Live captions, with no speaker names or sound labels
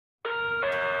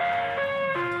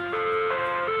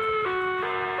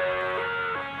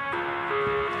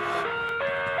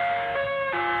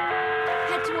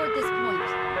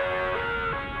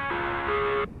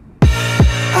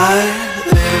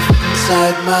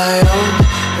inside my own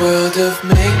world of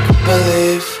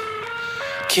make-believe.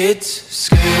 Kids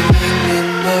screaming in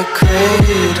the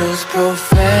cradles,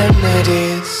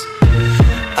 profanities.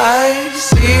 I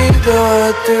see the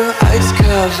world through ice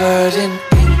covered in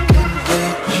ink and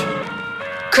bleach.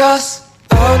 Cross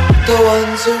out the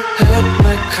ones who heard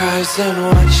my cries and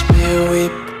watched me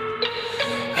weep.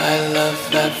 I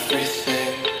love everything.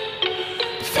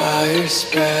 Fire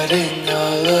spreading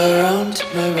all around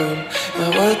my room. My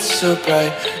world's so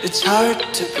bright, it's hard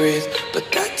to breathe,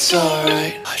 but that's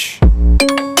alright. Hush.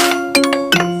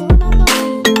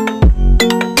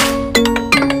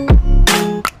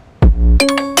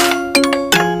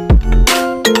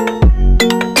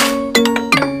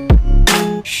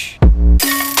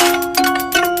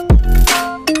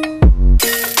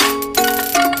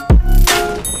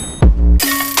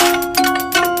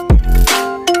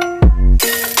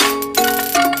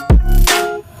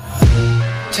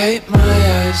 Tape my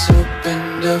eyes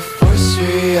open to force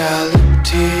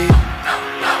reality.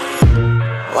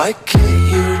 Why can't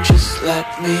you just let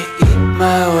me eat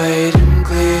my weight in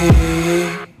glee?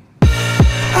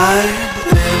 I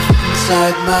live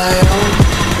inside my own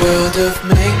world of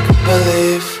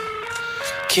make-believe.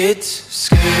 Kids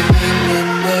screaming in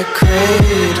their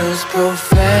cradles,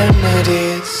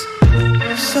 profanities.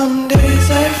 Some days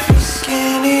I feel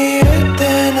skinnier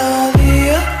than all the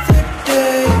other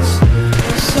days.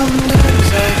 Sometimes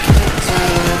I can't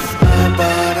tell if my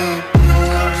body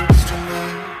belongs to me.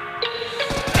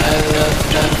 I love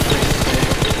everything.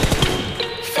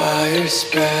 Fire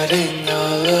spreading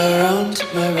all around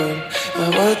my room. My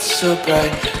world's so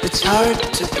bright, it's hard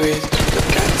to breathe, but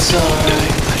that's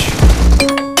alright.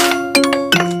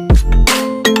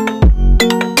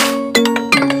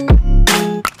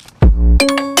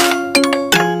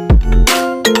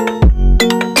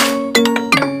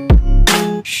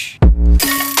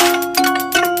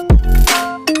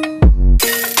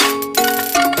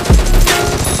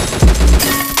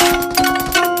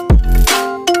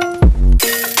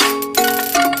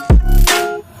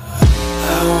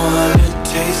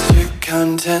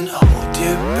 Content, hold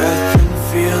your breath and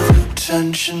feel the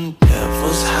tension.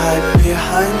 Devils hide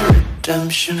behind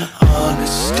redemption.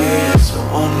 Honesty is a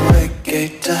one-way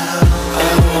gate to hell. I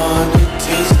wanna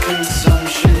taste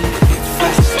consumption, breathe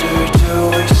faster to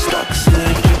waste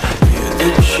oxygen. Hear the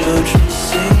children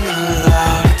sing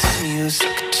aloud. It's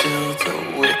music till the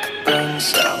wick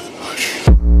burns out.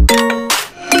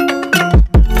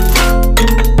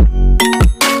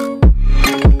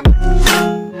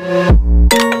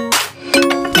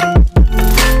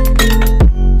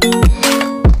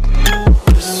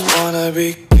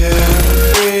 Be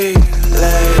carefree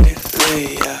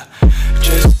lately, yeah.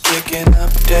 Just picking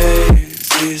up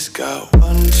daisies. Got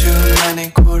one too many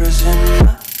quarters in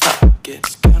my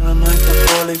pockets. Count 'em like the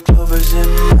four-leaf clovers in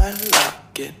my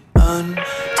locket.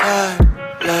 Untied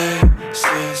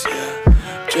laces, yeah.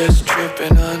 Just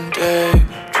tripping on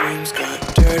daydreams. Got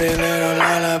dirty little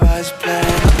lullabies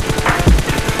playing.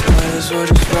 Might as well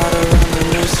just ride around the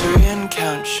nursery and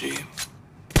count sheep.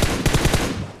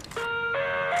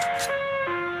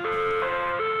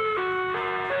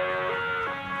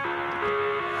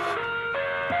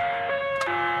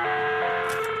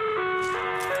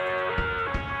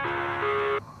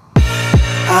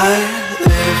 I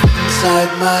live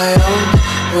inside my own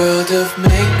world of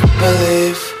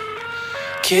make-believe.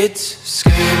 Kids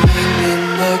screaming in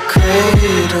the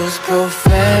cradles,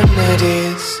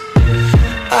 profanities.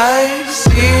 I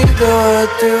see the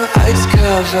world through ice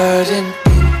covered in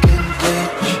ink and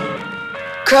bleach.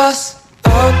 Cross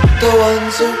out the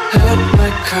ones who heard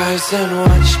my cries and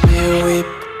watched me weep.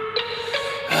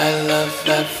 I love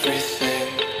everything.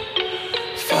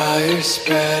 Fire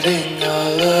spreading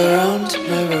all around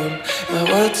my room. My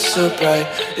world's so bright,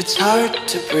 it's hard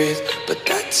to breathe, but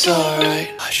that's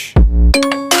alright. Hush.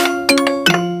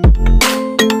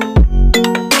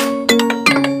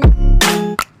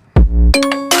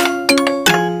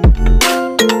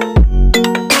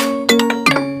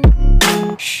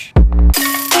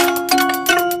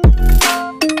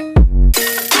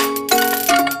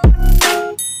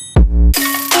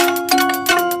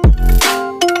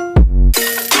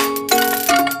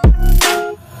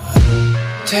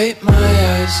 Tape my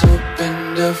eyes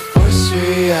open to force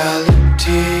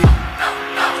reality.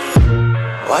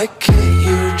 Why can't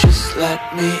you just let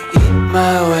me eat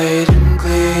my weight in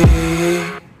glee?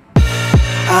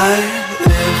 I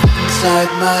live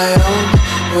inside my own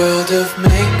world of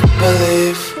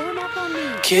make-believe.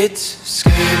 Kids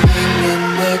screaming in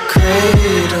their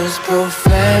cradles,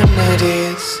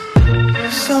 profanities.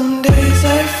 Some days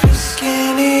I feel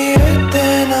skinnier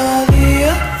than all the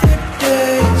other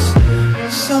days.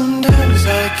 Sometimes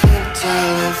I can't tell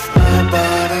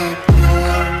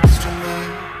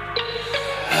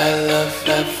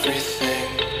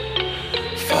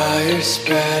Fire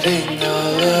spreading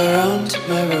all around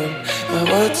my room. My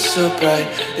world's so bright,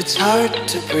 it's hard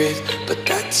to breathe, but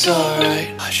that's alright.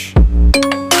 Hush.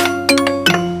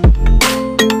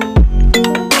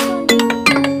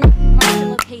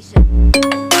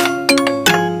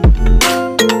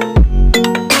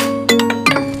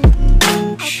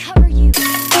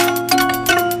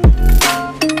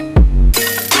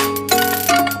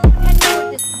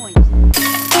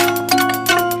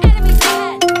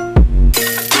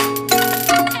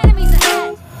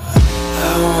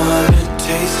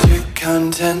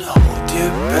 Content, hold your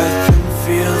breath and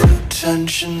feel the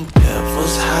tension.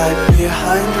 Devils hide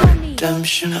behind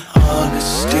redemption.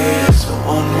 Honesty is a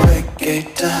one-way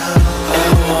gate to hell. I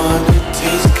wanna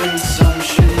taste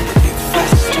consumption, breathe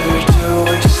faster to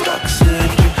waste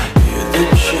oxygen. Hear the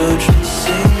children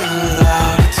sing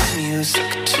aloud. It's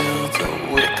music till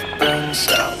the wick burns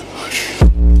out.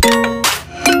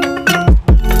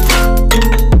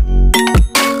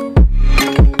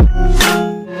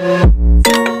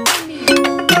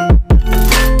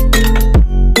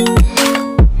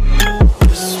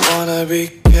 Be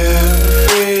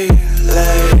carefree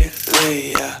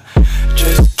lately, yeah.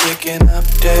 Just kicking up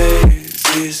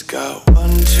daisies. Got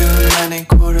one too many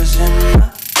quarters in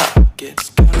my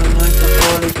pockets. Counting like the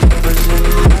 40 covers in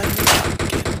my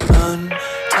pocket.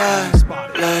 Untied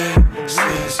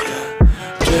laces, yeah.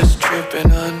 Just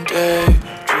tripping on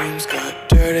daydreams. Got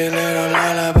dirty little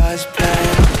lullabies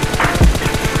playing.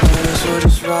 Might as well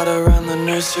just ride around the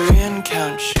nursery and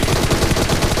count sheep.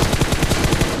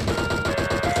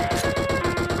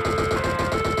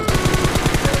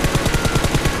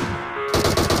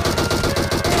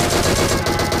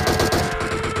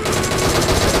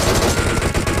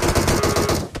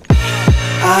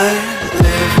 I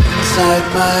live inside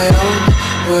my own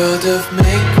world of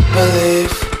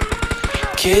make-believe.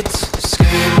 Kids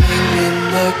screaming in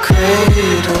their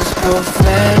cradles,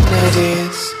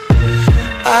 profanities.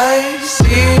 I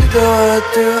see the world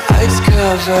through eyes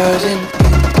covered in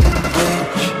ink and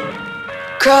bleach.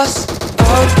 Cross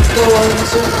out the ones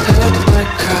who heard my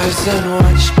cries and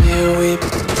watched me weep.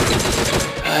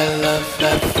 I love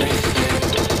everything.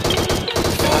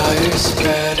 Fire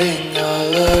spreading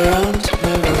all around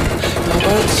my room. My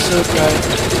world's so bright,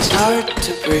 it's hard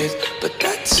to breathe, but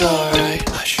that's alright.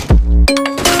 Hush.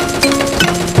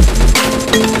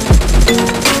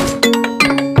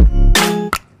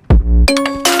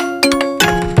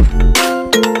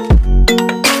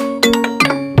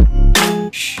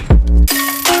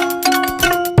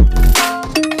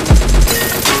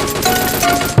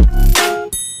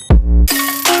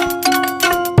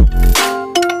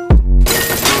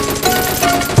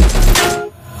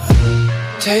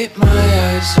 Take my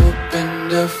eyes open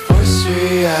to force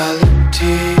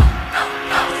reality.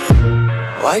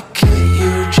 Why can't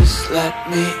you just let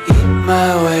me eat my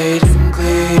weight in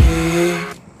glee?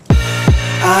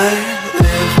 I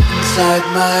live inside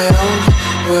my own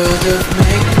world of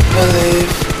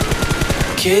make-believe.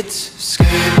 Kids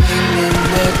screaming in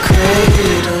their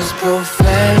cradles,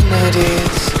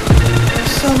 profanities.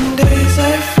 Some days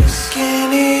I feel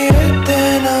skinnier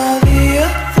than all the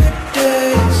other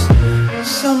days.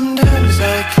 Sometimes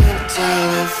I can't tell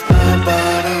if my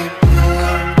body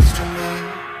belongs to me.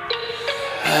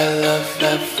 I love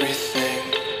everything.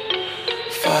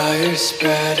 Fire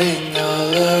spreading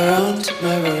all around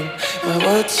my room. My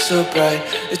world's so bright,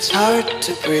 it's hard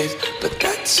to breathe, but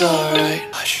that's alright.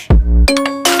 Hush.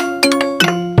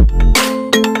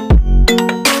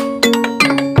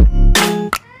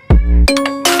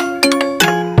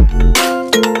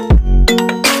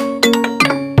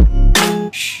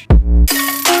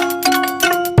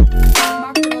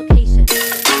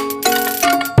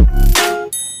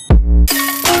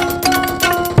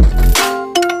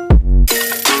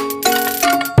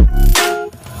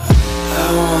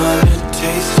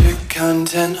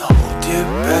 Content, hold your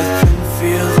breath and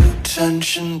feel the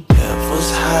tension.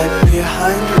 Devils hide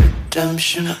behind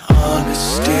redemption.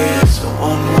 Honesty is a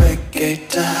one-way gate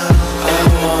to hell. I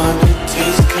wanna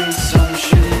taste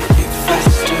consumption, breathe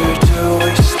faster to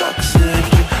waste oxygen.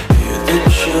 Hear the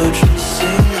children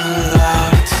sing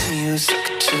aloud. It's music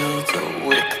till the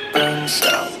wick burns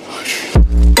out.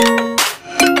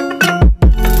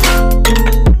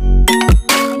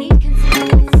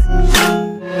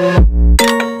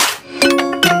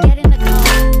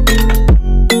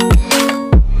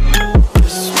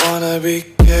 Be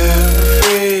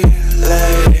carefree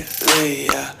lately,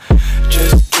 yeah.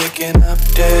 Just kicking up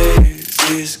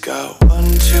daisies. Got one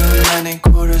too many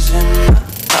quarters in my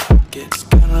pockets.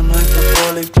 Counting like the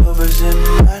 40 clovers in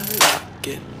my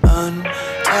locket.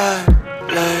 Untied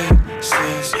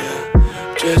laces,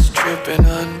 yeah. Just tripping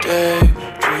on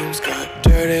daydreams. Got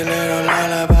dirty little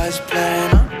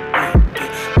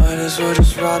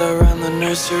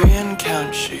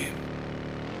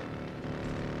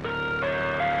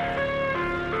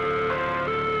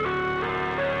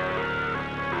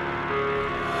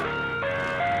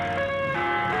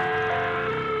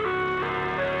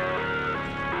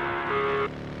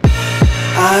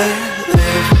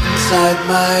inside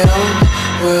my own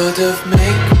world of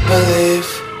make-believe.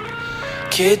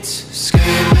 Kids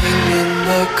screaming in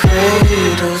the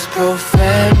cradles,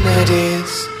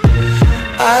 profanities.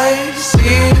 I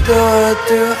see the world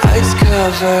through eyes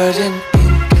covered in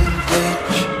ink and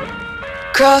bleach.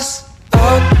 Cross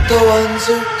out the ones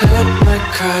who heard my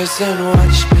cries and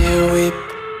watched me weep.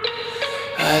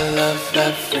 I love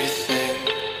everything.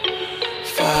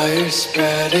 Fire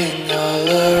spreading all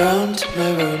around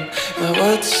my room. My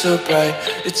world's so bright,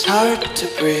 it's hard to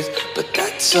breathe, but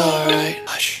that's alright.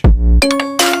 Hush.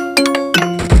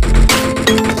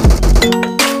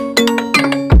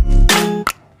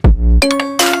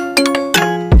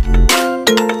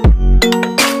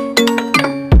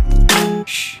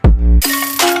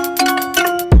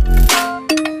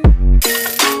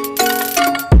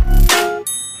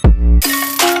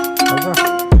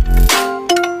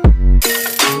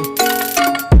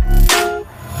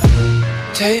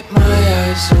 Take my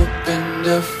eyes open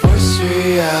to force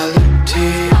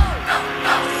reality.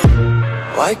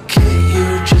 Why can't you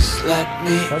just let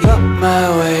me eat my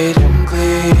weight in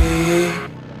glee?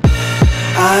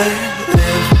 I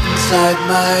live inside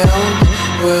my own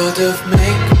world of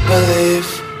make-believe.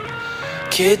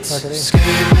 Kids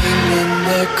screaming in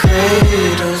their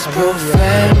cradles,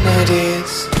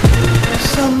 profanities.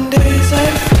 Some days I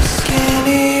feel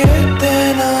skinnier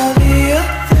than all the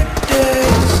other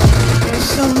days.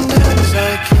 Sometimes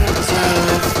I can't tell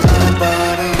if my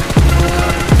body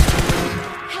belongs to me.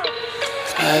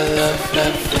 I love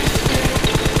everything.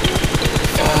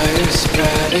 Fire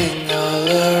spreading all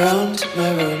around my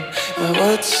room. My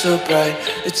world's so bright,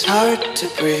 it's hard to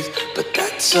breathe, but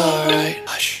that's alright.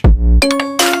 Hush.